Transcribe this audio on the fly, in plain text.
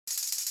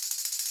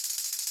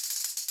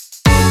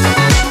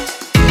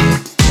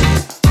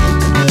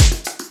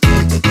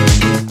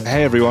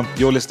Hey everyone,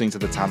 you're listening to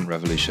The Talent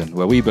Revolution,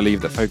 where we believe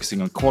that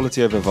focusing on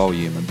quality over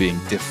volume and being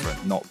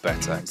different, not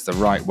better, is the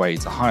right way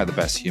to hire the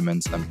best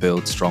humans and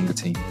build stronger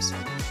teams.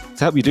 To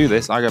help you do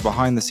this, I go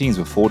behind the scenes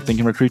with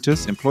forward-thinking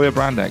recruiters, employer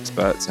brand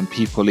experts, and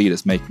people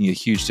leaders making a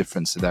huge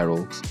difference to their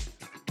orgs.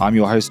 I'm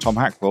your host, Tom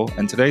Hackwell,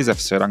 and today's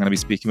episode I'm going to be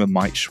speaking with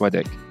Mike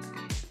Schwedig.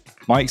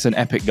 Mike's an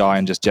epic guy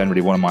and just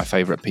generally one of my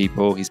favorite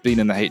people. He's been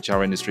in the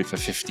HR industry for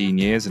 15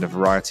 years in a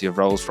variety of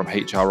roles, from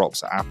HR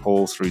ops at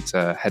Apple through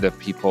to head of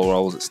people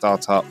roles at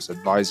startups,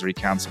 advisory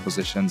council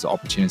positions,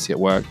 opportunity at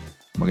work.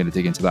 We're going to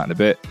dig into that in a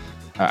bit.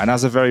 And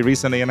as of very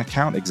recently, an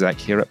account exec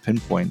here at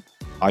Pinpoint.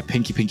 I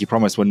pinky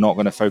promise we're not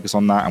going to focus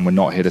on that, and we're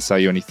not here to sell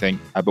you anything,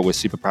 but we're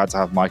super proud to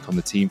have Mike on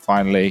the team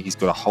finally. He's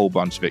got a whole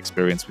bunch of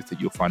experience with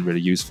it you'll find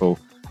really useful,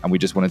 and we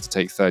just wanted to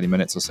take 30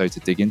 minutes or so to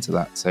dig into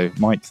that. So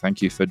Mike,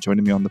 thank you for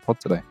joining me on the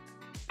pod today.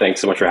 Thanks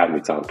so much for having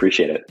me, Tom.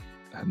 Appreciate it.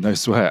 No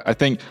sweat. I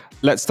think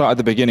let's start at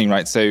the beginning,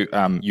 right? So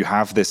you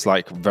have this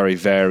very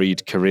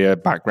varied career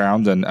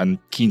background and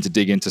keen to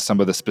dig into some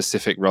of the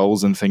specific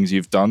roles and things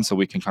you've done so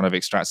we can kind of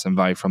extract some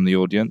value from the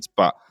audience.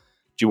 But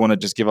do you want to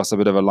just give us a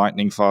bit of a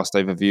lightning fast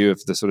overview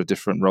of the sort of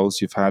different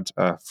roles you've had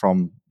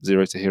from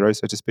zero to hero,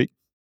 so to speak?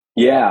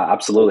 Yeah,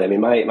 absolutely. I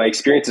mean, my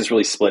experience is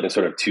really split in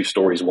sort of two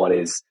stories. One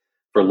is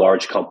for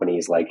large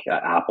companies like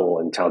Apple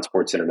and Town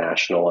Sports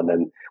International. And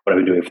then what I've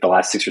been doing for the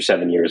last 6 or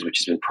 7 years, which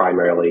has been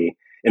primarily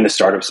in the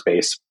startup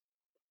space,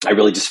 I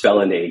really just fell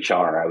into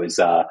HR. I was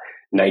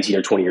 19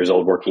 or 20 years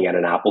old working at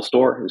an Apple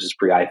store. This was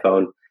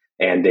pre-iPhone.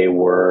 And they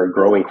were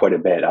growing quite a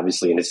bit,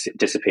 obviously in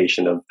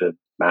anticipation of the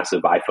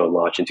massive iPhone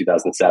launch in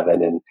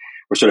 2007. And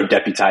we're sort of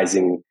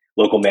deputizing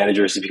local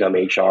managers to become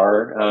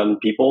HR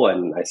people.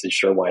 And I said,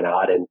 sure, why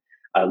not? And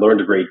I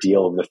learned a great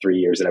deal over the 3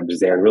 years that I was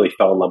there and really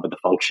fell in love with the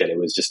function. It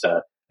was just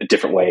a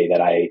different way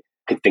that I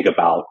could think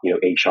about,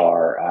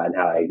 HR and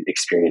how I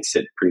experienced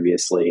it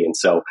previously. And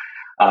so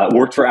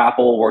worked for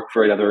Apple, worked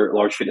for another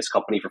large fitness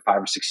company for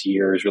 5 or 6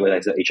 years, really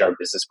as an HR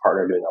business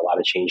partner doing a lot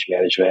of change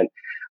management.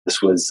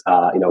 This was,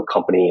 a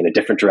company in a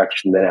different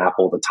direction than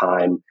Apple at the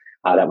time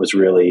that was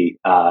really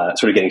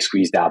sort of getting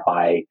squeezed out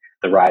by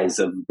the rise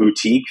of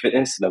boutique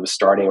fitness that was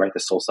starting, right? The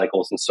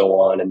SoulCycles and so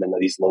on. And then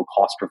these low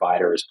cost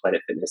providers,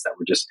 Planet Fitness, that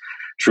were just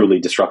truly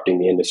disrupting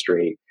the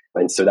industry.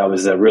 And so that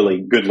was a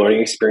really good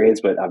learning experience,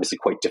 but obviously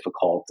quite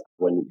difficult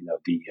when,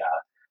 the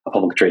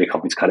publicly traded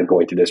companies kind of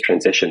going through those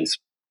transitions.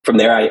 From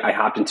there, I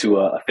hopped into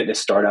a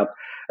fitness startup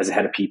as a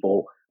head of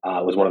people,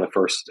 was one of the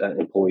first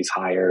employees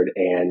hired,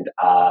 and,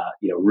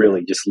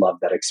 really just loved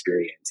that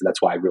experience. And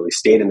that's why I really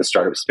stayed in the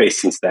startup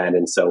space since then.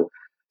 And so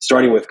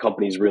starting with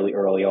companies really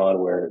early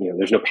on where,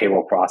 there's no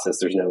payroll process,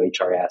 there's no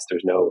HRS,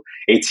 there's no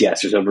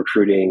ATS, there's no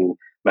recruiting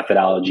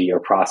methodology or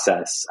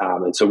process.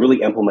 And so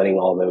really implementing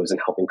all those and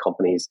helping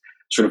companies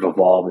sort of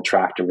evolve,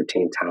 attract, and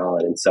retain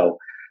talent. And so,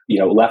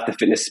 left the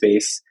fitness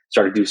space,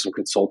 started to do some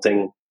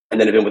consulting,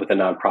 and then I've been with the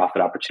nonprofit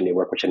opportunity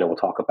work, which I know we'll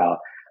talk about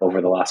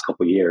over the last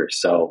couple of years.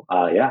 So,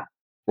 yeah.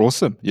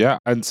 Awesome. Yeah.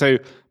 And so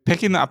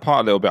picking that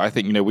apart a little bit, I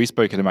think, we've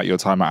spoken about your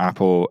time at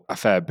Apple a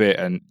fair bit,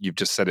 and you've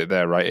just said it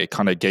there, right? It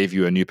kind of gave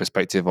you a new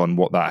perspective on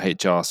what that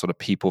HR sort of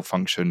people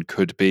function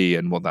could be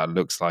and what that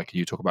looks like. And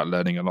you talk about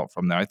learning a lot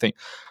from there. I think,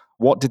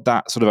 what did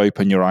that sort of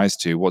open your eyes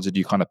to? What did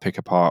you kind of pick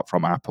apart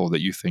from Apple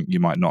that you think you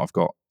might not have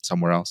got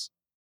somewhere else?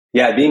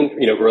 Yeah, being,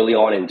 early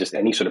on in just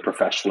any sort of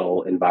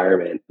professional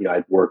environment,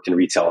 I'd worked in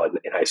retail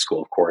in high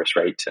school, of course,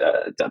 right?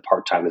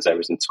 Part-time as I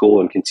was in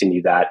school, and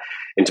continued that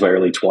into my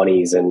early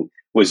 20s, and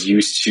was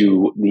used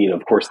to,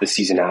 of course, the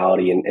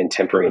seasonality and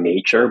temporary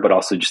nature, but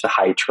also just the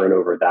high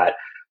turnover that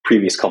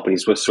previous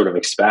companies would sort of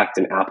expect.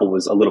 And Apple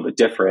was a little bit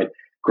different.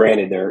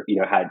 Granted, they're,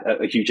 had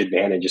a huge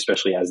advantage,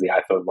 especially as the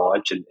iPhone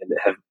launched, and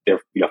have their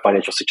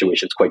financial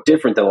situations quite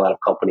different than a lot of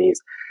companies.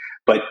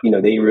 But,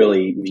 they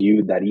really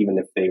viewed that even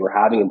if they were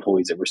having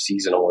employees that were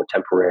seasonal or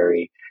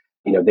temporary,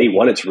 they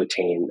wanted to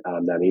retain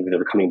them, even if they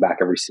were coming back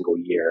every single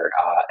year.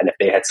 And if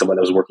they had someone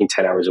that was working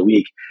 10 hours a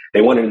week,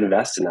 they wanted to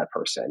invest in that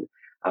person.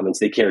 And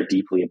so they cared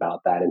deeply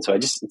about that. And so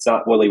it's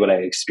not really what I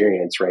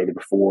experienced, right?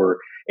 Before,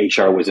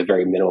 HR was a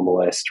very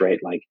minimalist, right?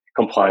 Like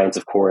compliance,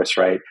 of course,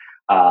 right?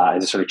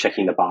 And just sort of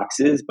checking the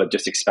boxes, but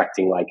just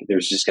expecting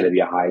there's just going to be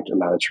a high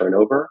amount of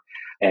turnover.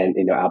 And,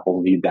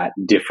 Apple viewed that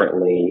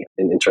differently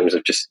in terms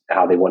of just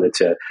how they wanted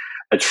to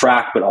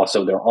attract, but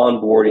also their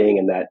onboarding,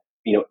 and that,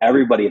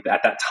 everybody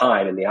at that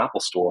time in the Apple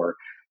store,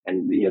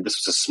 and, this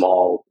was a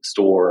small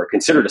store,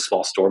 considered a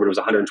small store, but it was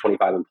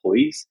 125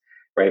 employees,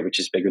 right? Which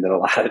is bigger than a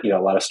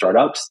lot of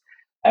startups.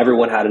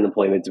 Everyone had an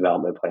employment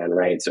development plan,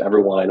 right? So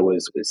everyone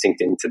was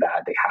synced into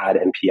that. They had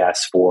NPS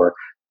for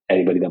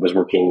anybody that was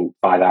working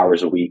 5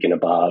 hours a week and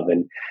above.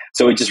 And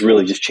so it just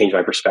really just changed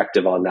my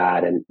perspective on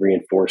that and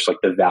reinforced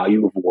the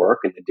value of work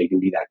and the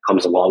dignity that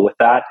comes along with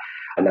that.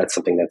 And that's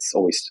something that's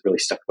always really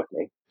stuck with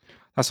me.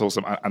 That's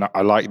awesome. And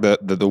I like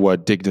the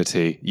word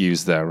dignity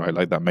used there,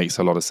 right? That makes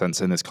a lot of sense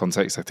in this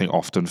context. I think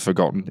often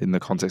forgotten in the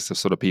context of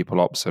sort of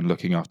people ops and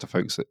looking after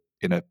folks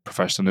in a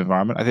professional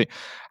environment. I think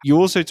you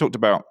also talked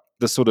about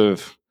the sort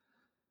of,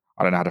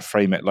 I don't know how to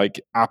frame it. Like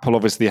Apple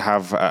obviously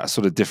have a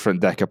sort of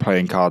different deck of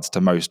playing cards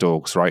to most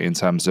orgs, right? In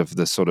terms of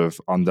the sort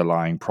of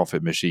underlying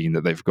profit machine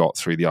that they've got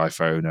through the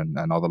iPhone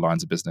and other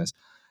lines of business.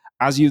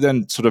 As you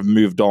then sort of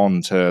moved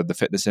on to the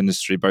fitness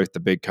industry, both the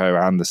big co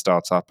and the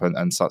startup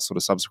and such sort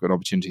of subsequent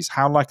opportunities,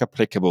 how like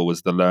applicable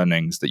was the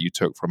learnings that you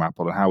took from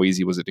Apple, and how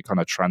easy was it to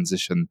kind of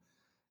transition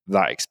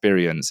that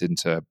experience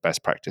into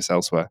best practice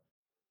elsewhere?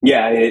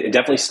 Yeah, it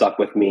definitely stuck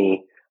with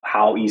me.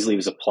 How easily it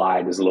was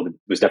applied was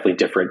definitely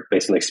different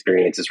based on the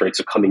experiences, right?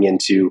 So coming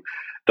into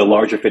the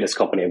larger fitness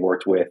company I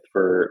worked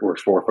for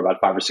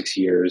about 5 or 6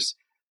 years,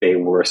 they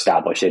were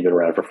established. They'd been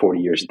around for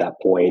 40 years at that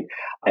point,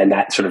 and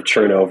that sort of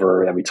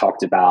turnover that we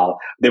talked about,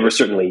 they were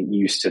certainly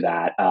used to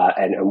that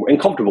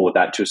and comfortable with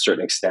that to a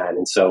certain extent.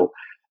 And so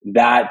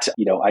that,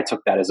 I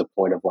took that as a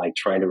point of like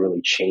trying to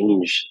really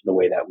change the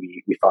way that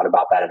we thought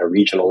about that at a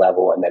regional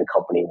level and then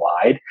company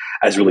wide,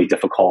 as really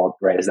difficult,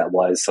 right, as that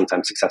was,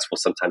 sometimes successful,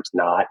 sometimes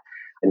not,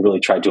 and really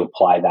tried to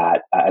apply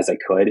that as I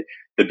could.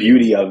 The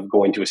beauty of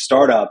going to a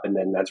startup, and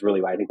then that's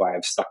really why I think why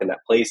I've stuck in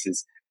that place,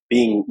 is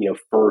being,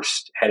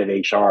 first head of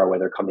HR,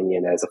 whether coming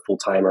in as a full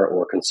timer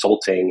or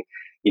consulting,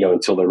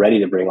 until they're ready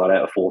to bring on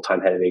a full time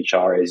head of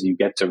HR, is you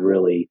get to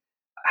really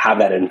have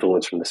that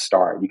influence from the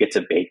start. You get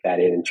to bake that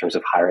in terms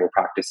of hiring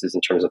practices, in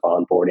terms of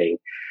onboarding.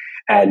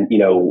 And,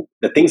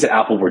 the things that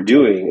Apple was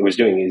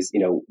doing is,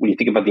 when you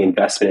think about the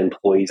investment in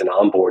employees and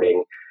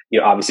onboarding,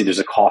 obviously there's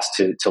a cost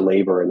to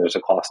labor, and there's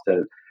a cost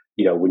to,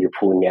 when you're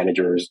pooling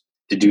managers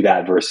to do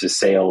that versus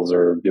sales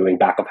or doing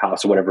back of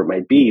house or whatever it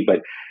might be.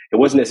 But it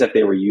wasn't as if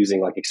they were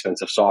using like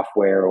expensive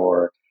software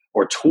or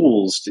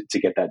tools to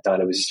get that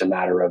done. It was just a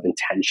matter of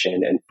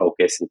intention and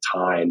focus and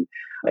time.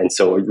 And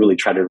so I really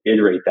tried to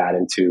iterate that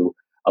into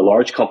a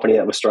large company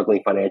that was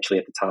struggling financially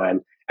at the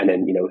time, and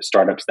then,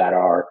 startups that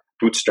are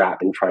bootstrapped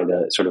and trying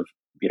to sort of,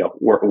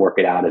 work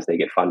it out as they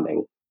get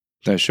funding.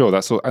 No, sure.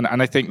 That's all. And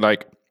I think,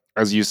 like,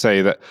 as you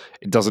say, that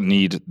it doesn't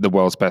need the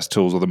world's best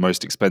tools or the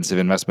most expensive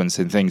investments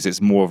in things.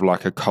 It's more of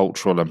like a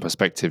cultural and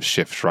perspective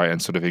shift, right?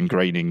 And sort of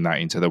ingraining that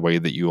into the way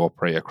that you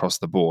operate across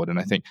the board. And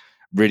I think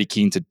really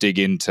keen to dig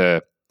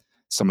into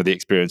some of the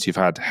experience you've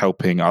had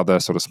helping other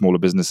sort of smaller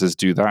businesses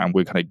do that. And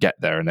we're going to get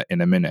there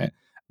in a minute.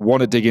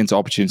 Want to dig into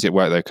opportunity at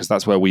work though, because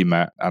that's where we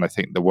met. And I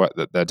think the work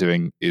that they're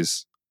doing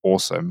is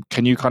awesome.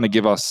 Can you kind of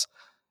give us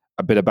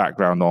a bit of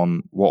background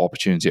on what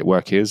Opportunity at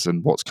Work is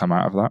and what's come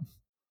out of that?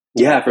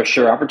 Yeah, for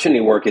sure. Opportunity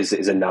at Work is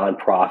a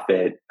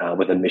nonprofit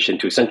with a mission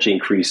to essentially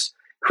increase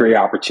career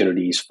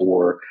opportunities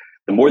for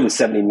the more than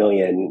 70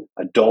 million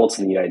adults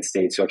in the United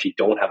States who actually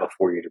don't have a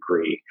 4-year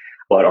degree,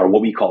 but are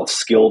what we call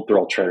skilled through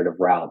alternative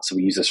routes. So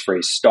we use this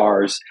phrase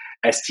STARS,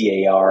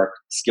 STAR,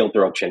 skilled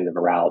through alternative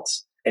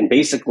routes. And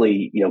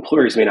basically,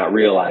 employers may not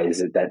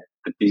realize that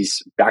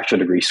these bachelor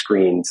degree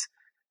screens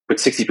put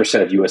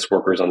 60% of US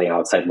workers on the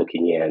outside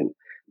looking in.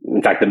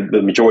 In fact,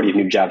 the majority of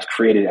new jobs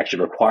created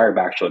actually require a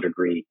bachelor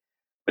degree,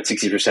 but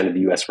 60% of the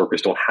US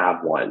workers don't have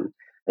one.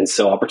 And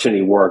so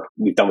Opportunity Work,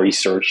 we've done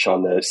research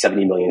on the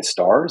 70 million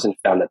stars and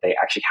found that they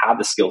actually have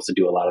the skills to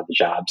do a lot of the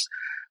jobs,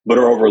 but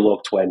are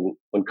overlooked when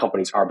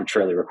companies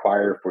arbitrarily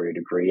require a 4-year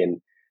degree.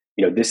 And,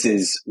 this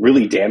is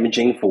really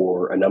damaging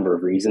for a number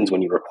of reasons.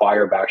 When you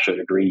require a bachelor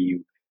degree,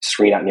 you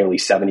screen out nearly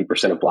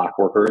 70% of Black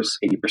workers,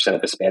 80%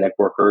 of Hispanic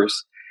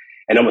workers,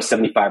 and almost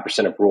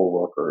 75% of rural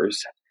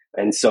workers.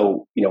 And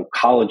so,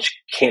 college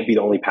can't be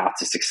the only path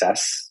to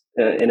success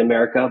in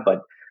America, but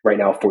right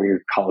now, a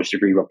 4-year college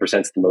degree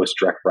represents the most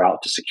direct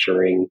route to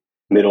securing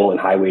middle and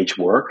high wage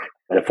work.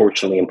 And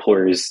unfortunately,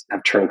 employers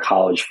have turned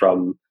college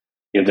from,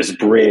 this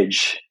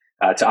bridge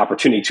to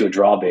opportunity to a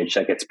drawbridge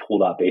that gets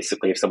pulled up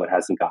basically if someone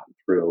hasn't gotten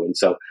through. And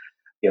so,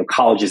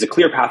 college is a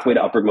clear pathway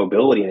to upward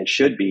mobility, and it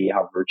should be.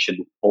 However, it should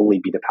only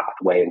be the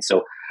pathway. And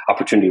so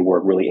Opportunity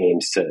Work really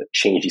aims to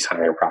change these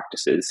hiring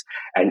practices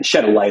and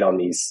shed a light on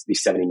these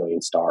 70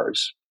 million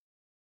stars.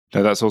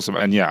 No, that's awesome.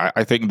 And yeah,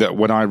 I think that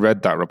when I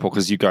read that report,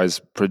 because you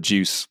guys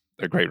produce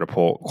a great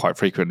report quite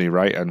frequently,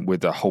 right? And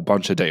with a whole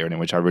bunch of data in it,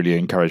 which I really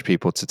encourage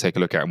people to take a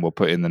look at, and we'll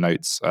put in the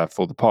notes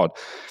for the pod.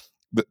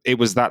 But it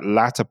was that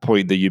latter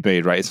point that you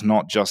made, right? It's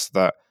not just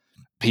that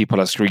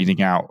people are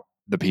screening out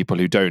the people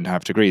who don't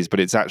have degrees, but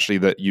it's actually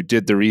that you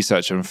did the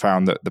research and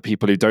found that the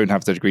people who don't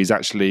have the degrees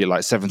actually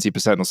like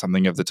 70% or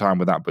something of the time,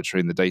 without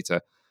butchering the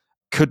data,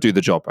 could do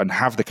the job and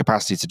have the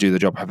capacity to do the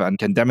job and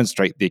can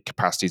demonstrate the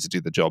capacity to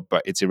do the job,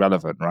 but it's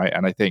irrelevant, right?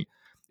 And I think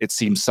it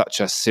seems such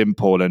a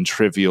simple and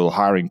trivial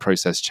hiring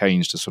process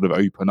change to sort of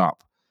open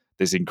up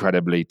this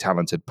incredibly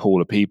talented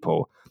pool of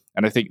people.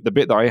 And I think the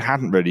bit that I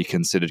hadn't really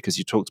considered, because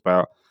you talked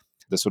about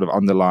the sort of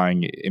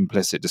underlying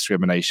implicit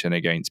discrimination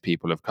against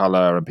people of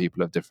color and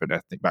people of different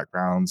ethnic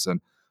backgrounds,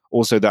 and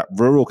also that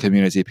rural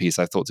community piece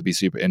I thought to be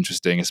super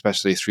interesting,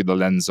 especially through the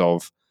lens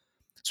of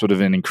sort of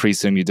an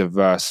increasingly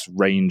diverse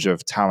range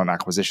of talent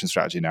acquisition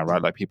strategy now,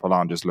 right? Like people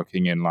aren't just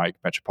looking in like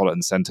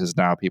metropolitan centers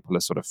now. People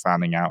are sort of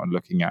fanning out and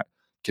looking at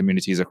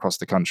communities across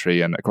the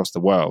country and across the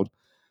world.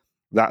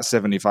 That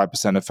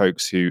 75% of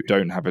folks who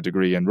don't have a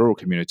degree in rural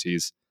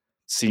communities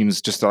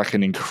seems just like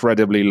an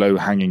incredibly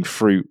low-hanging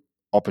fruit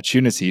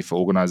opportunity for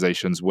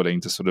organizations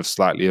willing to sort of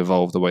slightly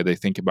evolve the way they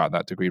think about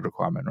that degree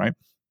requirement, right?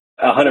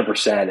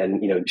 100%.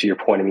 And, to your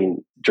point, I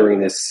mean, during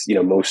this,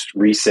 most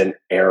recent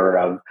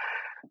era of,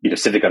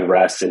 civic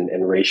unrest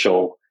and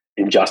racial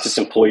injustice,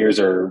 employers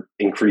are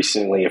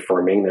increasingly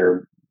affirming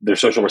their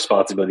social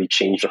responsibility,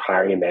 change their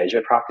hiring and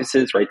management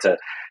practices, right, to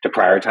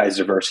prioritize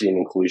diversity and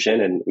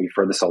inclusion. And we've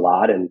heard this a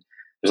lot. And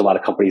there's a lot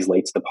of companies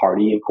late to the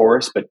party, of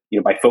course. But,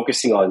 by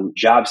focusing on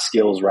job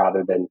skills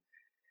rather than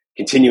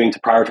continuing to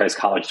prioritize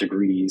college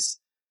degrees,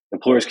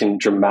 employers can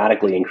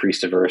dramatically increase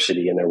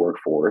diversity in their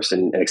workforce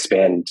and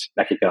expand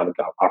economic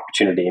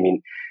opportunity. I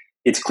mean,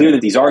 it's clear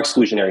that these are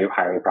exclusionary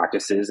hiring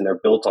practices, and they're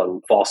built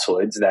on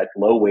falsehoods that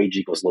low wage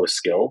equals low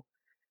skill,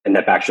 and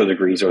that bachelor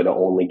degrees are the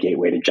only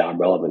gateway to job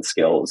relevant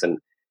skills. And,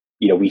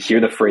 we hear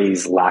the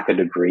phrase lack a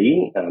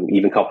degree,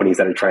 even companies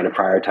that are trying to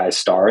prioritize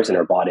stars and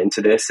are bought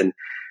into this. And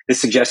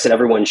this suggests that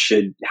everyone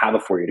should have a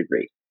 4-year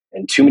degree.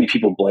 And too many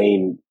people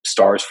blame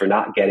stars for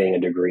not getting a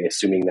degree,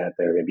 assuming that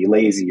they're maybe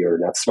lazy or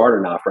not smart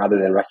enough, rather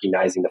than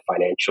recognizing the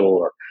financial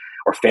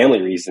or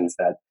family reasons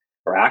that,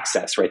 or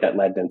access, right, that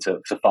led them to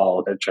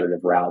follow the alternative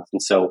routes.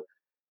 And so,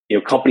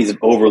 companies have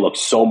overlooked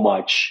so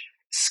much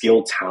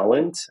skilled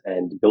talent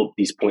and built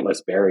these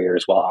pointless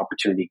barriers, while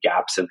opportunity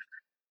gaps have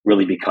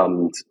really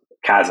become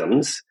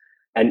chasms.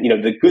 And,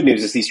 the good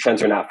news is these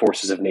trends are not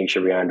forces of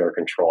nature beyond our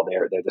control.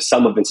 They're the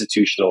sum of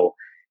institutional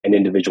and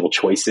individual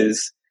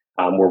choices,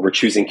 where we're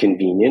choosing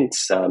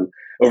convenience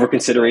over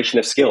consideration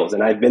of skills.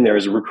 And I've been there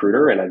as a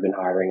recruiter, and I've been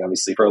hiring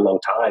obviously for a long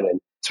time. And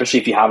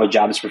especially if you have a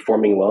job that's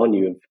performing well and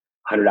you have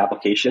 100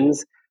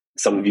 applications,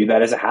 some view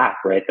that as a hack,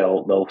 right?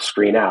 They'll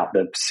screen out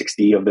the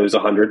 60 of those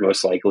 100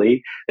 most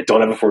likely that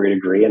don't have a 4-year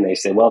degree. And they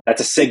say, well,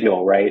 that's a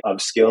signal, right,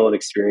 of skill and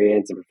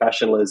experience and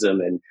professionalism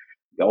and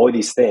all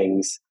these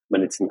things,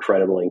 when it's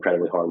incredibly,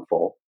 incredibly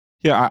harmful.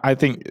 Yeah, I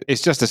think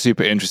it's just a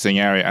super interesting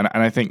area. And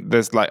I think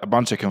there's like a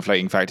bunch of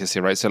conflating factors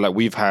here, right? So like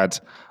we've had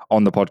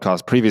on the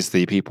podcast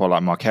previously people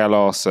like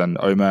Markelos and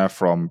Omer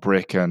from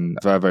Brick and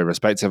Vervo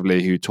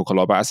respectively, who talk a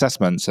lot about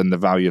assessments and the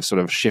value of sort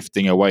of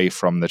shifting away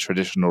from the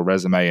traditional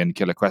resume and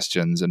killer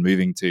questions and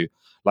moving to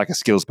like a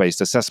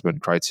skills-based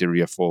assessment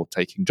criteria for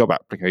taking job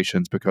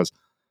applications, because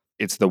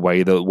it's the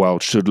way the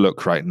world should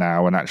look right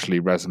now. And actually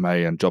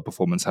resume and job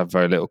performance have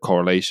very little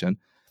correlation.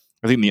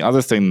 I think the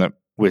other thing that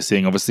we're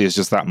seeing obviously is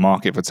just that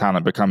market for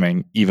talent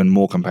becoming even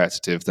more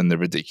competitive than the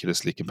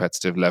ridiculously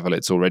competitive level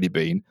it's already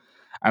been.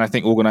 And I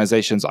think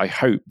organizations, I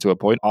hope to a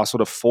point, are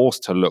sort of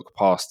forced to look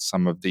past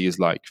some of these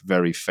like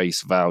very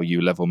face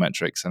value level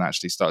metrics and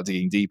actually start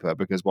digging deeper,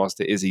 because whilst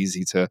it is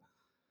easy to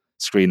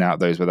screen out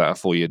those without a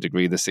 4-year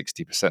degree, the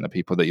 60% of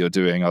people that you're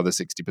doing are the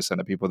 60%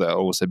 of people that are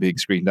also being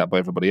screened out by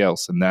everybody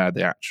else. And they're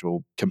the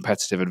actual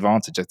competitive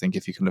advantage, I think,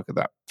 if you can look at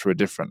that through a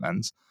different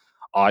lens.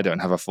 I don't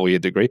have a 4-year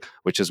degree,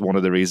 which is one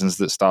of the reasons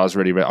that stars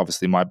really,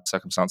 obviously my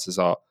circumstances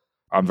are,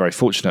 I'm very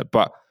fortunate.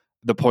 But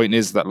the point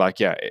is that like,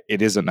 yeah,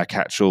 it isn't a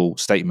catch-all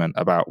statement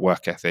about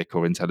work ethic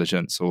or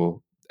intelligence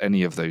or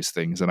any of those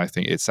things. And I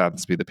think it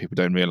saddens me that people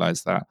don't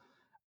realize that.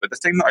 But the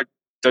thing that I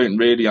don't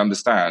really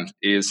understand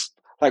is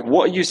like,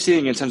 what are you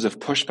seeing in terms of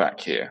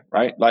pushback here,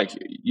 right? Like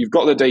you've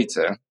got the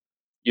data,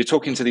 you're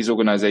talking to these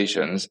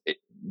organizations,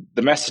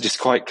 the message is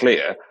quite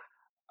clear.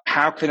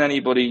 How can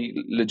anybody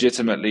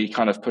legitimately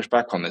kind of push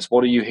back on this?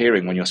 What are you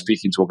hearing when you're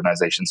speaking to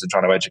organizations and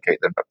trying to educate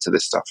them up to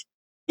this stuff?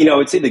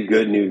 I'd say the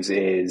good news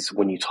is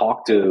when you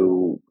talk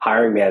to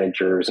hiring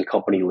managers and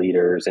company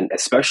leaders, and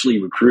especially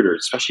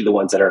recruiters, especially the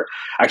ones that are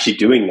actually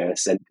doing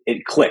this, and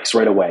it clicks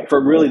right away.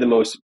 For really the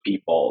most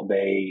people,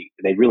 they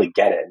really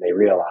get it, and they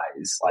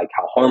realize like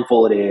how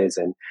harmful it is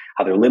and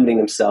how they're limiting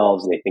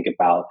themselves, and they think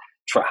about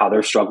how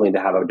they're struggling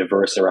to have a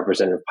diverse and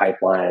representative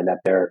pipeline, and that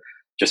they're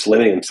just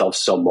limiting themselves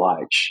so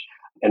much.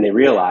 And they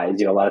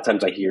realize, a lot of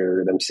times I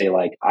hear them say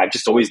like, I've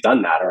just always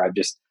done that, or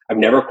I've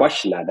never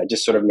questioned that. That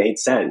just sort of made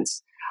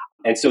sense.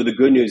 And so the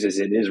good news is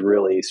it is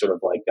really sort of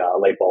like a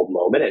light bulb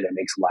moment, and it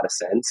makes a lot of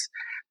sense.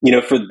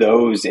 For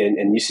those,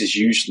 and this is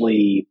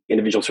usually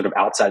individuals sort of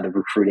outside the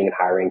recruiting and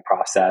hiring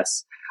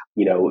process,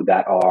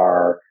 that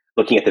are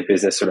looking at the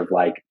business sort of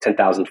like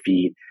 10,000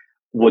 feet,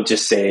 would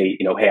just say,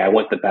 hey, I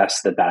want the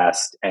best,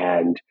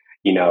 and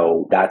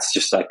that's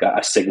just like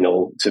a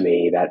signal to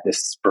me that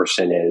this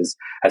person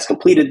has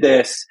completed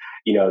this.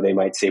 They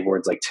might say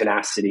words like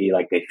tenacity,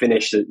 like they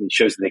finished it. It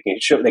shows that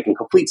they can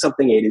complete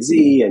something A to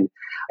Z,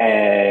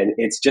 and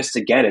it's just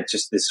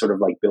this sort of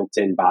like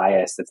built-in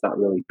bias that's not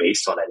really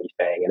based on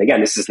anything. And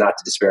again, this is not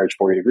to disparage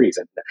 4-year degrees.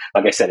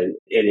 Like I said,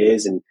 it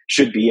is and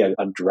should be a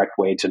direct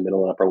way to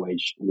middle and upper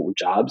wage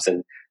jobs,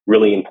 and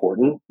really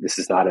important. This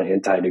is not an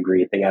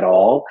anti-degree thing at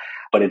all,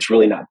 but it's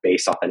really not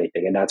based off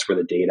anything. And that's where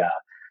the data,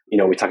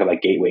 we talk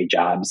about gateway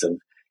jobs of,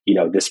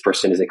 this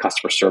person is a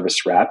customer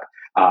service rep.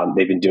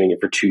 They've been doing it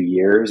for 2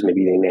 years.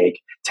 Maybe they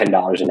make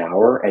 $10 an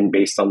hour. And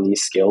based on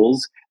these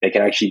skills, they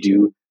can actually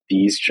do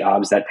these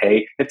jobs that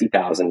pay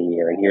 $50,000 a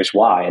year. And here's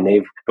why. And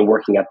they've been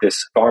working at this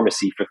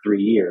pharmacy for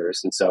 3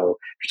 years. And so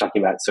if you're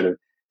talking about sort of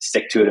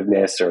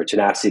stick-to-itiveness or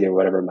tenacity or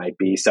whatever it might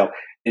be. So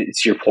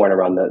it's your point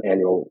around the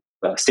annual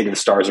State of the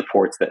Stars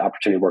reports that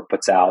Opportunity Work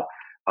puts out.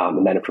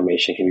 And that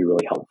information can be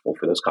really helpful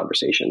for those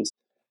conversations.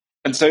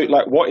 And so,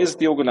 like, what is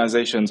the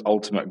organization's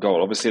ultimate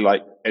goal? Obviously,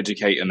 like,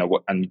 educate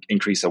and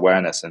increase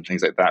awareness and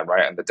things like that,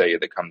 right? And the data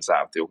that comes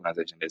out of the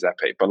organization is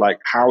epic. But, like,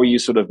 how are you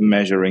sort of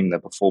measuring the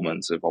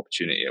performance of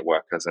Opportunity at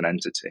Work as an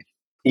entity?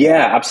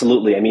 Yeah,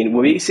 absolutely. I mean,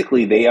 well,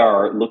 basically, they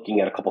are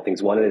looking at a couple of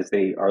things. One is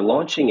they are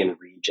launching in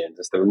regions.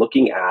 As they're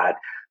looking at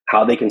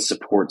how they can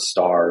support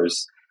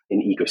stars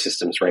in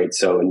ecosystems, right?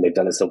 So, and they've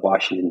done this in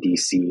Washington,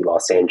 D.C.,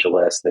 Los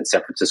Angeles, and then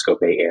San Francisco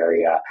Bay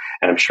Area,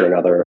 and I'm sure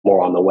another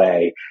more on the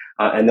way.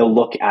 And they'll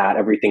look at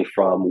everything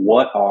from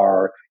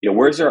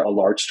where's there a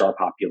large star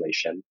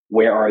population?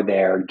 Where are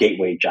there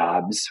gateway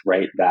jobs,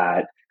 right?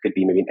 That could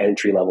be maybe an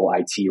entry level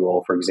IT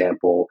role, for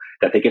example,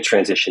 that they could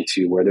transition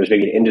to, where there's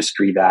maybe an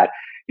industry that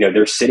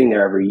they're sitting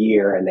there every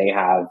year and they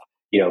have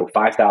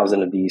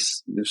 5,000 of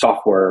these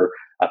software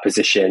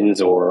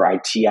positions or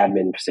IT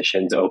admin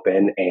positions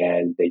open,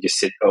 and they just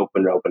sit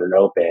open, open, and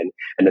open.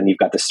 And then you've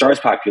got the stars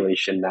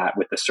population that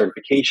with the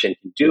certification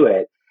can do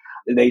it.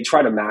 They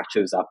try to match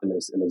those up in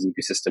those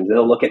ecosystems.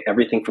 They'll look at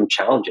everything from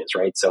challenges,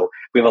 right? So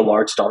we have a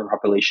large star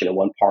population in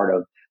one part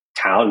of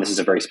town. This is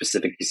a very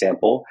specific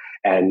example.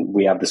 And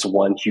we have this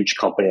one huge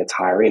company that's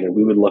hiring, and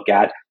we would look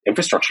at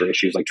infrastructure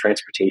issues like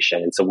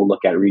transportation. And so we'll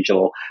look at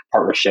regional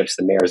partnerships,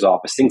 the mayor's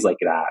office, things like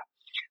that.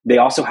 They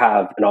also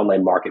have an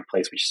online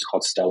marketplace, which is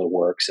called Stellar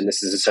Works. And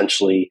this is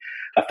essentially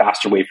a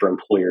faster way for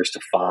employers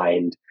to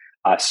find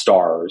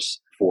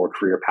stars for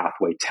career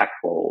pathway tech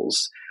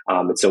roles.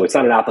 And so it's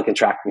not an applicant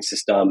tracking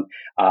system.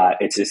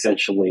 It's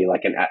essentially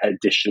like an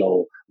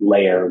additional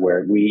layer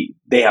where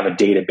they have a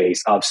database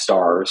of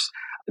stars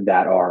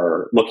that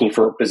are looking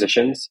for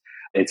positions.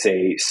 It's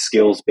a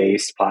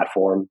skills-based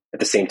platform. At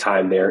the same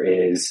time, there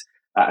is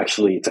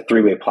it's a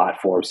three-way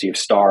platform. So you have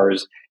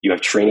stars, you have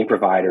training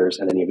providers,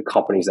 and then you have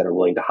companies that are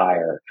willing to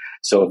hire.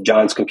 So if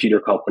John's computer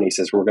company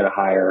says we're going to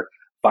hire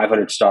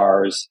 500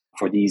 stars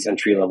for these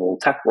entry-level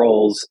tech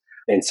roles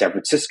in San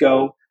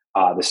Francisco,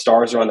 the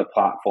stars are on the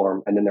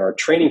platform, and then there are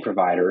training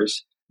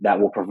providers that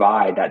will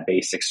provide that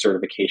basic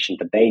certification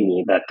that they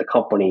need, that the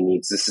company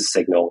needs. This is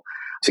Signal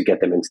to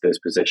get them into those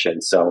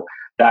positions. So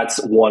that's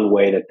one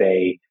way that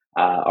they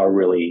are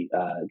really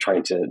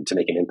trying to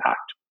make an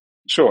impact.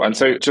 Sure. And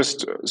so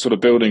just sort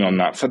of building on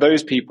that, for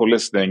those people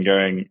listening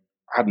going,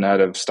 hadn't heard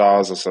of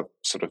stars as a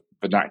sort of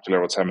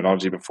vernacular or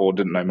terminology before,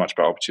 didn't know much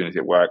about Opportunity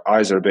at Work,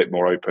 eyes are a bit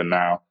more open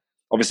now.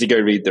 Obviously, go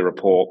read the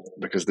report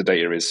because the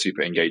data is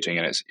super engaging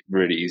and it's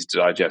really easy to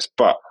digest.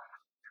 But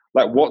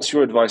like, what's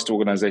your advice to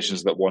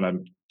organizations that want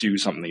to do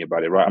something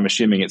about it, right? I'm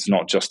assuming it's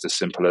not just as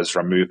simple as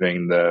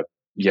removing the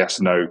yes,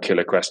 no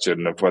killer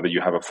question of whether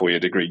you have a 4-year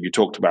degree. You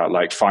talked about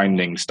like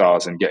finding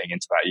stars and getting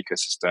into that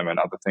ecosystem and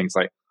other things.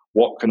 Like,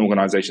 what can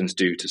organizations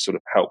do to sort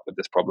of help with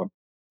this problem?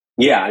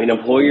 Yeah, I mean,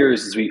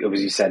 employers, as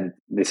you said,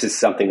 this is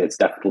something that's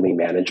definitely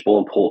manageable.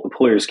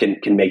 Employers can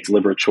make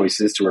deliberate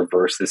choices to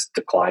reverse this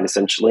decline,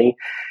 essentially,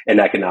 in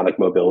economic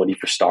mobility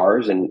for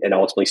stars and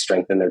ultimately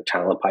strengthen their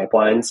talent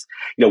pipelines.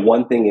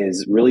 One thing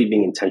is really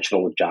being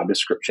intentional with job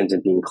descriptions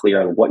and being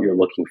clear on what you're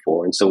looking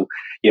for. And so,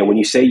 when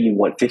you say you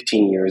want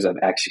 15 years of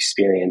X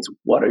experience,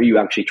 what are you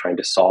actually trying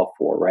to solve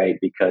for, right?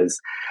 Because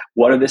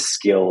what are the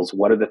skills?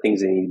 What are the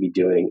things they need to be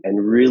doing?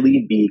 And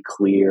really be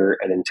clear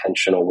and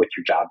intentional with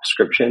your job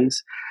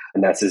descriptions.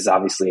 And that's is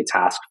obviously a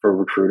task for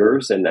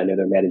recruiters. And I know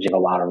they're managing a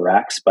lot of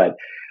recs, but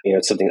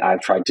it's something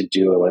I've tried to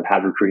do. And what I've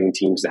had recruiting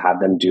teams to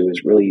have them do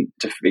is really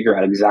to figure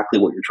out exactly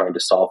what you're trying to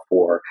solve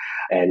for.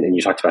 And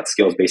you talked about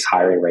skills-based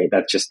hiring, right?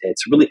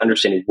 It's really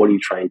understanding what are you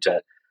trying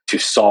to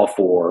solve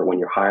for when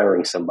you're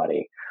hiring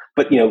somebody.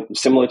 But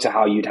similar to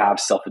how you'd have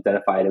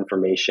self-identified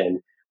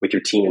information with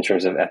your team in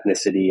terms of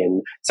ethnicity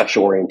and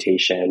sexual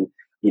orientation,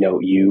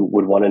 you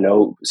would want to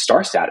know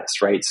star status,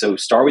 right? So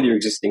start with your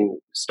existing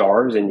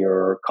stars in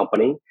your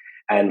company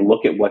and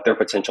look at what their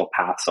potential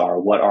paths are.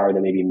 What are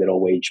the maybe middle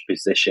wage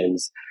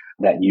positions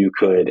that you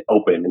could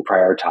open and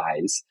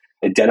prioritize?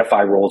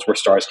 Identify roles where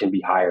stars can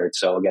be hired.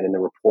 So again, in the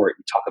report,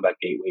 we talk about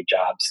gateway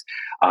jobs,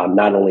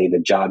 not only the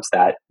jobs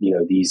that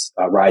these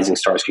rising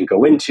stars can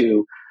go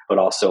into, but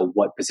also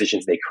what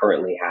positions they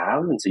currently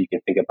have. And so you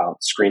can think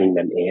about screening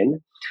them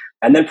in.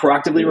 And then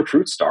proactively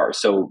recruit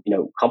stars. So,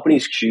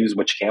 companies choose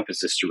which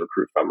campuses to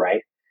recruit from,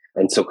 right?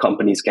 And so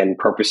companies can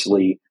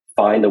purposely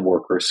find the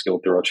workers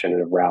skilled through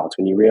alternative routes.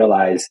 When you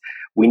realize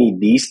we need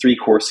these 3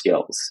 core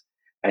skills,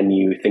 and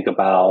you think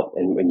about,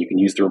 and when you can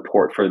use the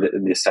report for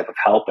this type of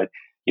help, but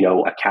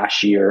a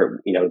cashier,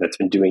 that's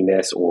been doing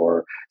this,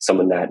 or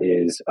someone that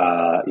is, at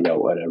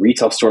a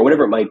retail store,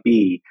 whatever it might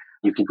be,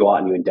 you can go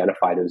out and you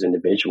identify those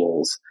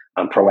individuals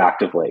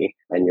proactively,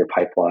 and your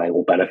pipeline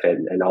will benefit,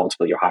 and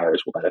ultimately your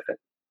hires will benefit.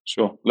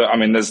 Sure. Look, I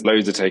mean, there's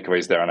loads of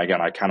takeaways there. And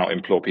again, I cannot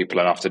implore people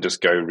enough to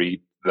just go read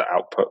the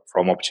output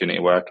from Opportunity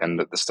at Work and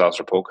the STARS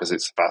report because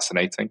it's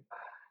fascinating.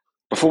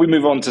 Before we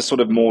move on to sort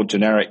of more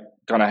generic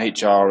kind of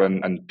HR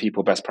and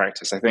people best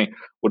practice, I think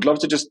would love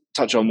to just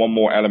touch on one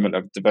more element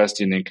of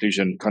diversity and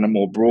inclusion kind of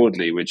more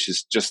broadly, which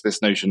is just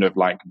this notion of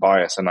like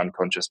bias and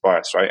unconscious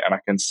bias, right? And I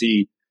can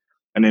see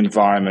an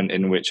environment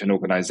in which an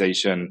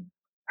organization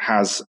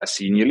has a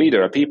senior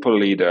leader, a people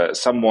leader,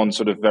 someone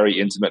sort of very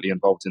intimately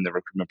involved in the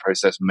recruitment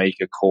process make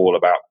a call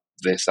about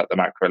this at the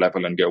macro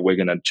level and go, we're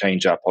going to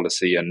change our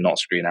policy and not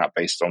screen out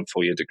based on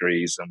 4-year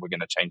degrees, and we're going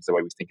to change the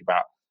way we think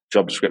about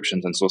job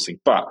descriptions and sourcing.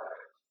 But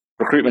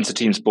recruitment's a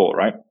team sport,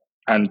 right?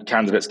 And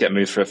candidates get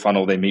moved through a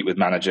funnel, they meet with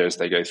managers,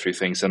 they go through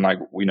things. And like,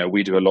 we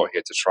do a lot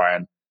here to try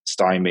and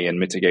stymie and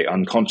mitigate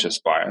unconscious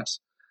bias.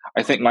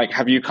 I think, like,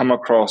 have you come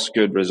across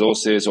good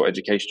resources or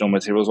educational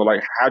materials, or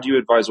like, how do you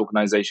advise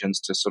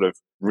organizations to sort of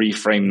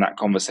reframe that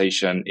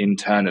conversation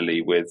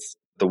internally with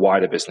the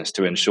wider business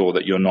to ensure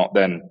that you're not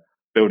then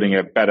building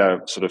a better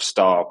sort of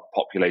star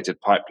populated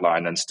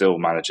pipeline and still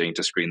managing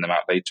to screen them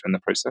out later in the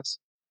process?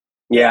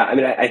 Yeah, I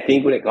mean, I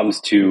think when it comes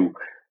to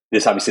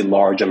this obviously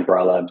large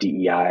umbrella of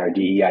DEI or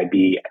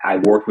DEIB, I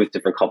work with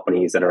different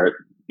companies that are,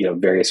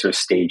 various sort of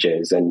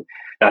stages, and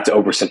not to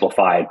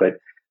oversimplify it, but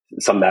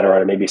some that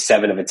are maybe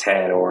 7 of a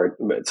 10 or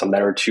some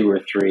that are 2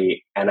 or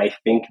 3. And I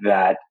think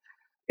that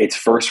it's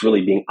first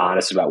really being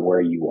honest about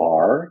where you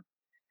are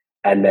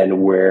and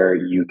then where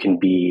you can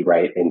be,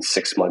 right, in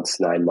 6 months,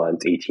 9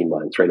 months, 18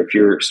 months, right? If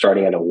you're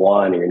starting at a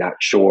 1 and you're not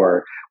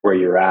sure where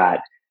you're at,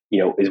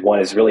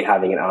 is really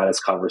having an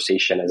honest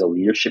conversation as a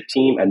leadership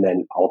team, and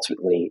then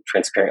ultimately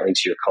transparently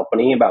to your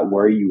company about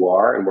where you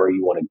are and where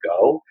you want to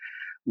go.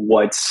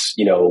 What's,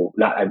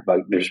 not,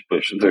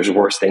 there's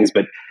worse things,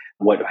 but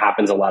what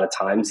happens a lot of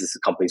times is the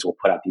companies will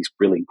put out these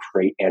really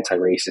great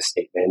anti-racist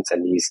statements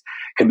and these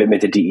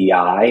commitment to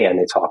DEI, and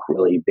they talk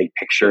really big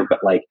picture, but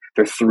like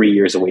they're 3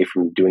 years away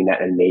from doing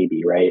that, and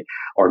maybe, right?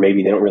 Or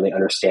maybe they don't really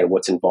understand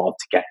what's involved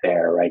to get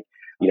there, right?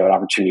 At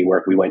Opportunity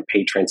Work, we went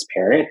paid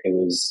transparent. It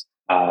was,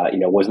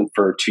 it wasn't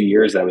for 2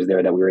 years that I was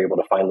there that we were able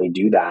to finally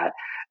do that.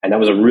 And that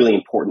was a really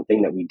important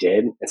thing that we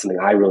did, and something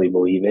I really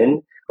believe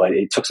in, but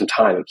it took some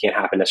time. It can't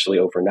happen necessarily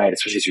overnight,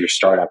 especially as you're a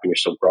startup and you're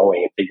still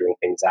growing and figuring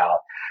things out.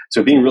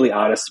 So being really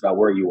honest about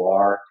where you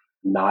are,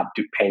 not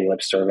paying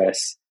lip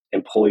service.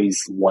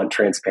 Employees want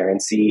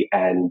transparency,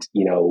 and,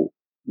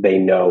 they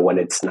know when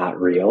it's not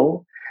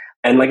real.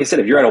 And like I said,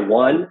 if you're at a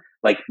 1,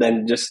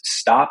 then just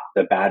stop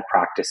the bad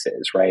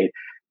practices, right?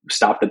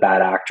 Stop the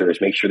bad actors,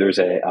 make sure there's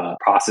a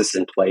process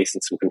in place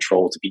and some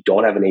controls. If you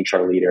don't have an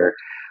HR leader,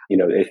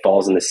 it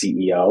falls on the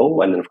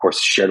CEO, and then of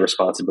course shared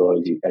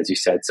responsibility, as you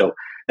said. So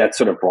that's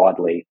sort of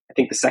broadly. I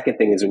think the second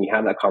thing is when you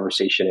have that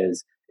conversation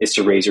is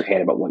to raise your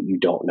hand about what you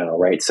don't know,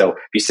 right? So if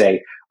you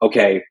say,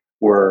 okay,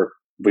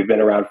 we've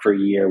been around for a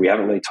year, we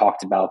haven't really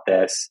talked about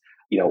this,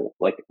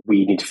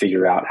 we need to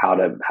figure out how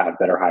to have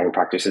better hiring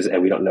practices,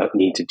 and we don't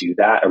need to do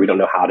that, or we don't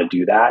know how to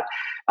do that,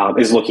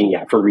 is looking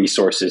for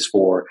resources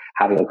for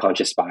having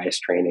unconscious bias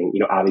training.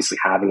 Obviously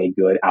having a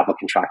good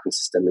applicant tracking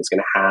system is going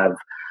to have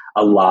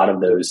a lot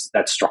of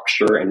that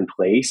structure in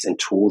place and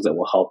tools that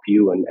will help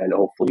you, and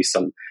hopefully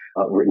some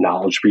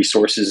knowledge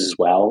resources as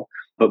well.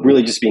 But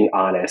really just being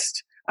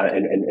honest,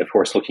 and of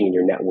course looking in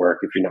your network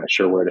if you're not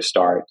sure where to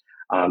start,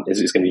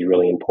 is going to be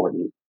really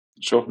important.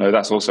 Sure. No,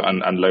 that's also,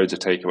 and loads of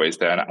takeaways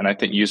there. And I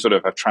think you sort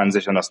of have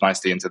transitioned us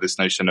nicely into this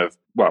notion of,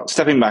 well,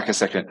 stepping back a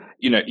second,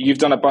 you've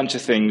done a bunch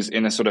of things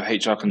in a sort of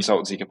HR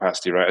consultancy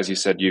capacity, right? As you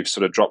said, you've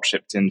sort of drop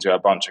shipped into a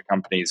bunch of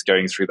companies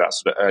going through that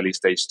sort of early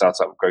stage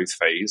startup growth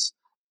phase,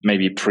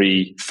 maybe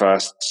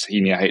pre-first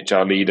senior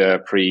HR leader,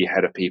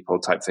 pre-head of people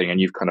type thing.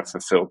 And you've kind of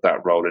fulfilled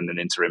that role in an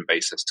interim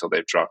basis till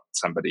they've drafted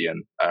somebody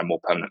in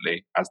more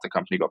permanently as the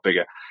company got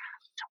bigger.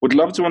 Would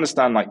love to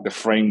understand like the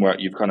framework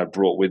you've kind of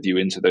brought with you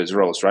into those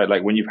roles, right?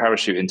 Like when you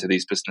parachute into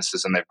these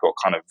businesses and they've got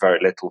kind of very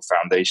little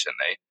foundation,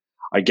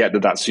 I get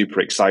that that's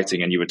super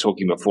exciting. And you were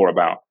talking before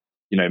about,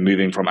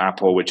 moving from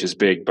Apple, which is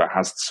big, but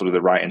has sort of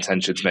the right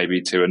intentions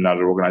maybe, to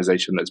another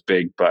organization that's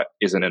big, but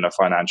isn't in a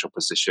financial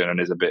position and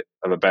is a bit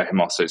of a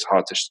behemoth. So it's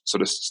hard to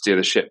sort of steer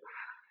the ship.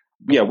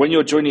 Yeah. When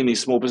you're joining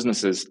these small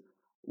businesses,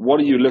 what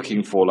are you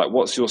looking for? Like,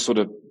 what's your sort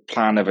of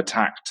plan of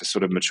attack to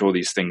sort of mature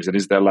these things? And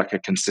is there like a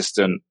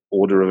consistent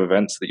order of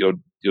events that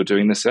you're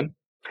doing this in?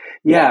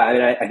 Yeah, I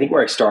mean, I think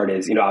where I start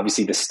is,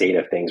 obviously the state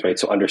of things, right?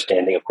 So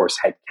understanding, of course,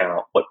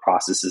 headcount, what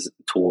processes,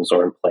 tools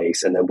are in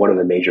place, and then what are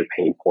the major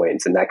pain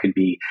points? And that could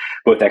be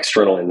both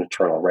external and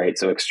internal, right?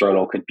 So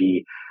external could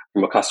be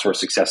from a customer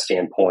success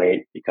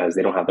standpoint because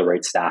they don't have the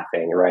right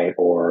staffing, right?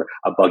 Or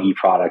a buggy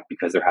product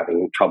because they're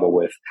having trouble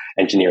with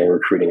engineering,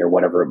 recruiting, or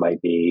whatever it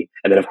might be.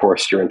 And then, of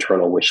course, your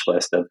internal wish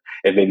list of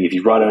if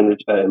you run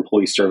an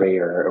employee survey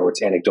or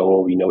it's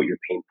anecdotal, you know what your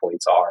pain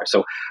points are.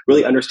 So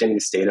really understanding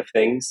the state of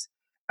things,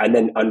 and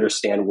then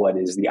understand what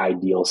is the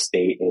ideal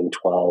state in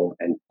 12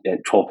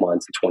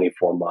 months and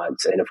 24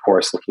 months. And of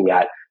course, looking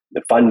at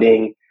the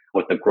funding,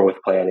 what the growth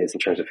plan is in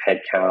terms of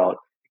headcount.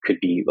 It could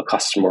be the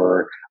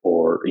customer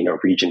or,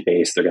 region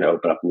based. They're going to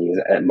open up these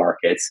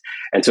markets.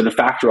 And so to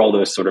factor all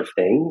those sort of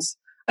things.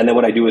 And then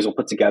what I do is we'll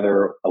put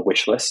together a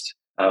wish list,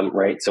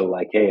 right? So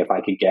like, hey, if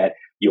I could get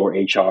your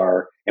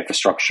HR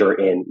infrastructure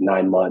in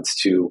 9 months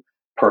to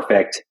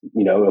perfect,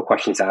 no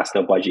questions asked,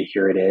 no budget,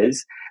 here it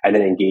is, and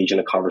then engage in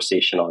a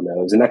conversation on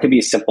those. And that could be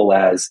as simple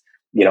as,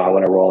 I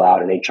want to roll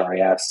out an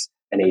HRIS,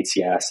 an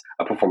ATS,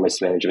 a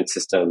performance management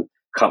system,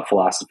 comp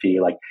philosophy.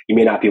 Like you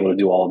may not be able to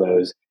do all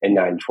those in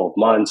 9 to 12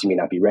 months. You may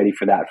not be ready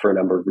for that for a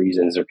number of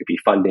reasons. There could be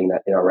funding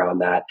that around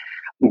that,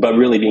 but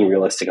really being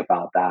realistic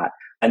about that.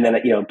 And then,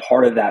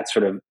 part of that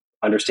sort of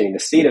understanding the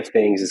state of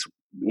things is,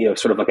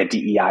 sort of like a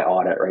DEI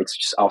audit, right? It's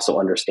just also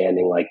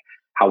understanding like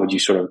how would you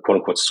sort of quote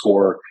unquote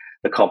score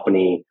the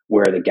company,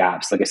 where are the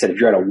gaps? Like I said, if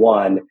you're at a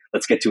 1,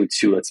 let's get to a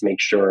 2. Let's make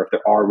sure if there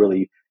are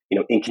really,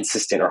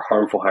 inconsistent or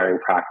harmful hiring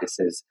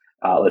practices,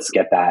 let's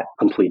get that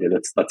completed.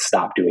 Let's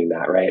stop doing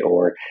that, right?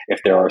 Or if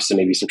there are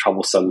maybe some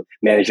troublesome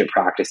management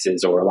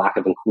practices or a lack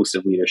of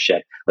inclusive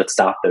leadership, let's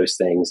stop those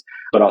things.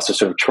 But also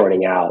sort of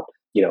churning out,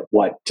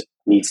 what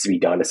needs to be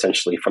done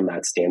essentially from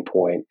that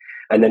standpoint.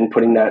 And then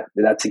putting that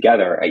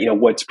together.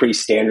 What's pretty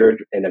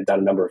standard and I've done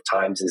a number of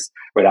times is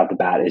right out the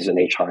bat is an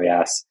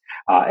HRIS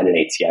and an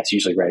ATS,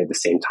 usually right at the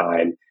same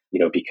time.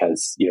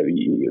 Because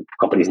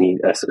companies need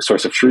a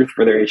source of truth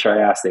for their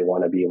HRIS. They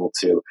want to be able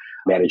to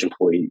manage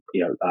employee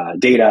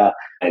data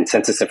and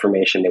census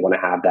information. They want to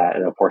have that,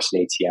 and of course,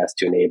 an ATS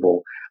to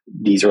enable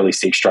these early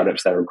stage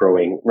startups that are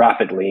growing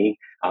rapidly.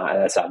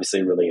 And that's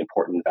obviously a really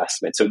important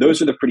investment. So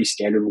those are the pretty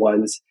standard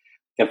ones.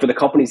 And for the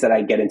companies that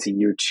I get into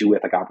year 2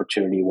 with, like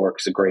Opportunity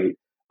Works, a great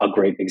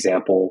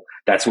example.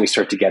 That's when we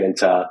start to get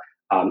into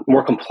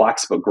more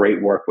complex but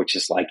great work, which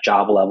is like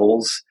job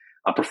levels,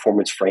 a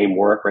performance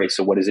framework, right?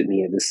 So what does it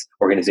mean in this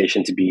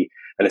organization to be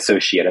an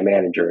associate, a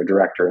manager, a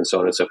director, and so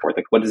on and so forth?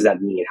 Like, what does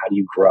that mean? How do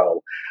you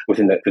grow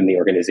within the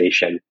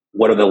organization?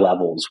 What are the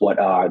levels? What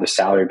are the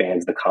salary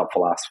bands, the comp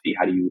philosophy?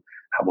 How do you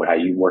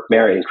work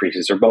merit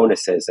increases or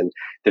bonuses, and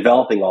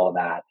developing all of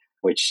that,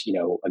 which,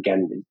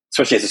 again,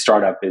 especially as a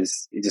startup, it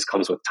just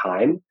comes with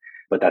time,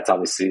 but that's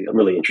obviously a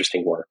really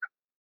interesting work.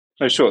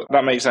 No, sure.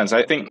 That makes sense.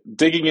 I think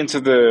digging into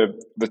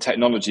the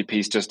technology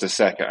piece just a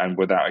second, and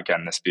without,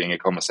 again, this being a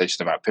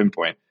conversation about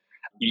Pinpoint,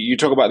 you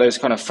talk about those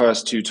kind of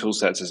first 2 tool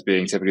sets as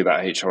being typically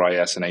that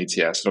HRIS and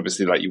ATS. And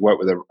obviously, like, you work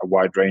with a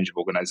wide range of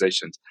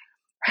organizations.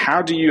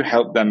 How do you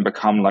help them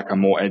become like a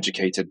more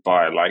educated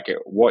buyer? Like,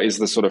 what is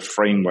the sort of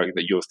framework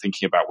that you're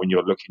thinking about when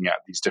you're looking at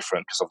these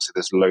different, because obviously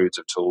there's loads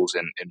of tools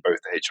in both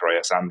the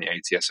HRIS and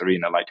the ATS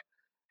arena. Like,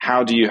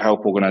 how do you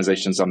help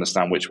organizations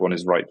understand which one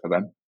is right for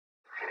them?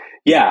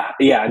 Yeah.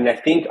 And I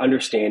think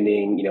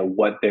understanding,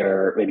 what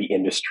their maybe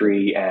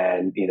industry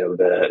and,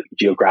 the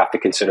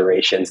geographic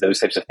considerations, those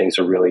types of things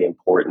are really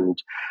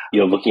important.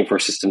 Looking for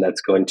a system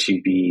that's going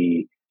to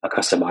be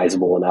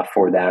customizable enough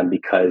for them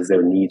because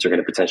their needs are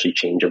going to potentially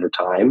change over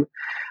time.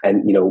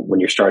 And, when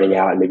you're starting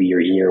out and maybe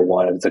you're year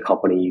 1 as a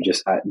company, you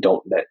just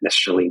don't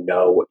necessarily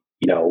know,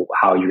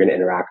 how you're going to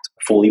interact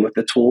fully with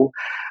the tool.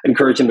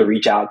 Encourage them to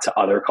reach out to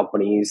other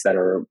companies that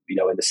are,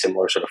 in the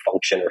similar sort of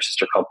function or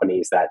sister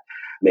companies that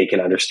they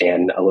can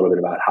understand a little bit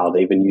about how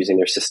they've been using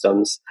their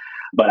systems.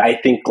 But I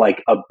think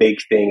like a big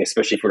thing,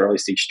 especially for an early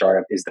stage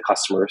startup, is the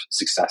customer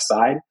success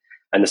side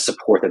and the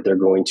support that they're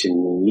going to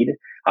need.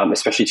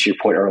 Especially to your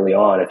point early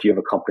on, if you have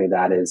a company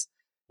that is,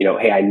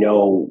 hey, I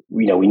know,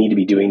 we need to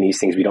be doing these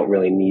things. We don't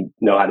really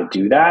know how to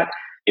do that.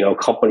 A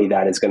company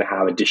that is going to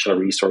have additional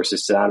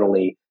resources to not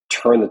only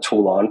turn the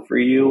tool on for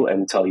you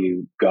until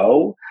you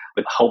go,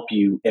 but help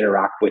you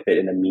interact with it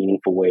in a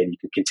meaningful way that you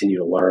can continue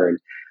to learn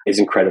is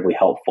incredibly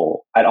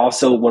helpful. I'd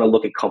also want to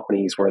look at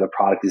companies where the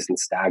product isn't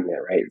stagnant,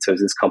 right? So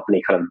is this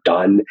company kind of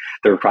done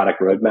their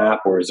product roadmap,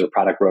 or is their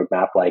product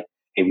roadmap like,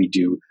 hey, we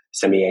do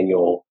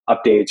semi-annual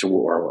updates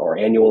or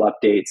annual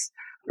updates,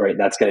 right?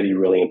 That's going to be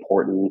really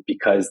important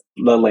because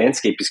the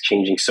landscape is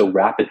changing so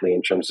rapidly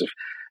in terms of,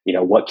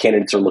 what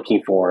candidates are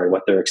looking for and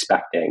what they're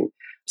expecting.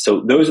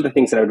 So those are the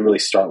things that I would really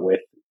start with,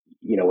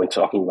 when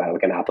talking about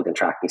like an applicant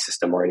tracking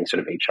system or any sort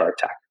of HR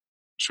tech.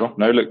 Sure.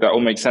 No, look, that all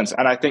makes sense.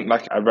 And I think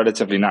like a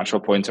relatively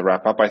natural point to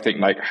wrap up, I think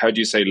like, how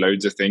do you say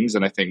loads of things?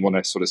 And I think want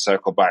to sort of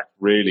circle back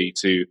really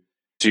to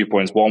 2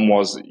 points. One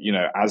was,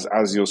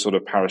 as you're sort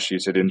of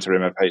parachuted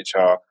interim of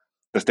HR,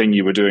 the thing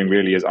you were doing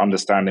really is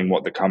understanding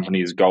what the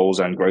company's goals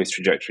and growth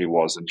trajectory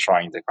was and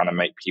trying to kind of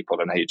make people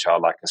in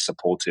HR like a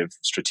supportive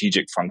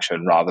strategic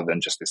function rather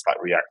than just this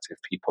like reactive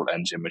people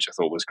engine, which I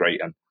thought was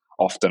great and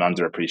often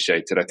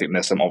underappreciated. I think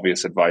there's some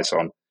obvious advice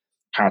on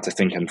how to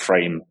think and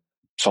frame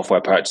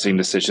software purchasing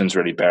decisions,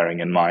 really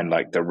bearing in mind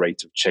like the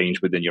rate of change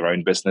within your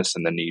own business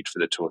and the need for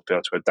the tool to be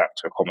able to adapt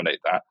to accommodate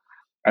that.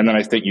 And then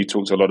I think you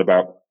talked a lot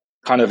about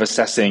kind of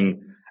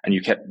assessing, and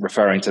you kept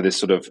referring to this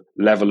sort of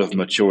level of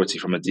maturity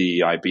from a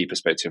DEIB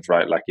perspective,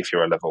 right? Like if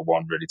you're a level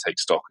 1, really take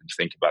stock and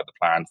think about the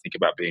plan, think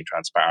about being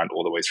transparent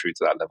all the way through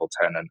to that level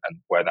 10 and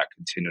where that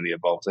continually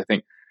evolves. I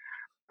think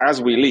as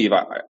we leave,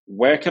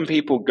 where can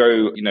people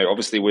go?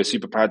 Obviously, we're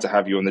super proud to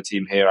have you on the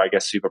team here. I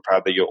guess super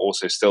proud that you're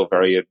also still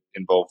very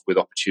involved with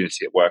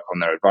Opportunity at Work on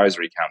their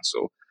advisory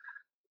council.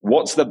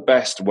 What's the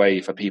best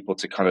way for people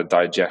to kind of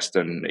digest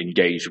and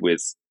engage with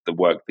the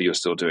work that you're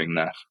still doing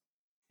there?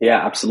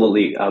 Yeah,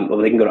 absolutely.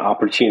 They can go to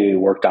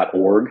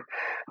opportunitywork.org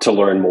to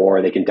learn more.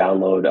 They can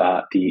download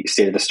the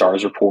State of the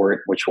Stars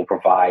report, which will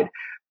provide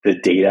the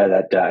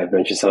data that I've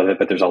mentioned some of it,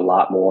 but there's a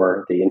lot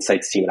more. The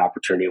insights team at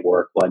Opportunity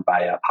Work, led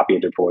by Papier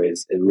Dubois,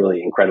 is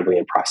really incredibly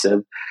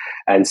impressive.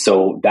 And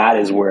so that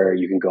is where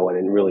you can go in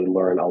and really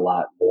learn a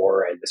lot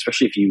more. And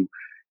especially if you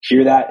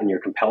hear that and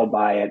you're compelled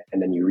by it,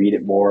 and then you read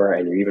it more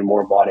and you're even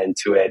more bought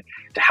into it,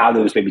 to have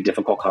those maybe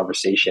difficult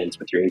conversations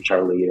with your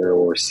HR leader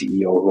or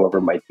CEO or whoever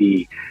it might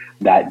be,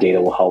 that data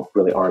will help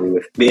really arm you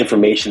with the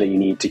information that you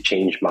need to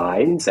change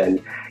minds.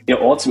 And,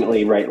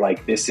 ultimately, right,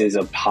 like this is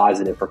a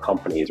positive for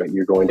companies, right?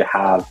 You're going to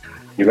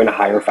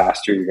hire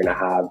faster. You're going to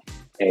have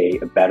a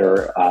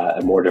better,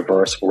 a more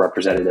diverse, more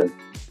representative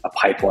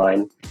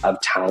pipeline of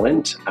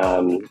talent.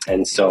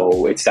 And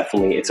so it's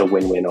a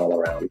win-win all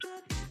around.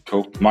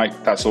 Cool.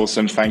 Mike, that's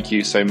awesome. Thank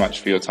you so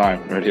much for your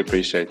time. Really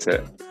appreciate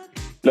it.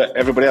 Look,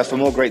 everybody else, for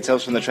more great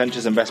tales from the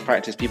trenches and best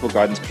practice people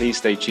guidance, please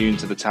stay tuned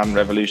to the Talent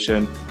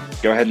Revolution.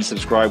 Go ahead and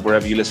subscribe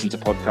wherever you listen to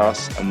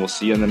podcasts, and we'll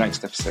see you in the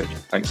next episode.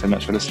 Thanks so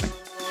much for listening.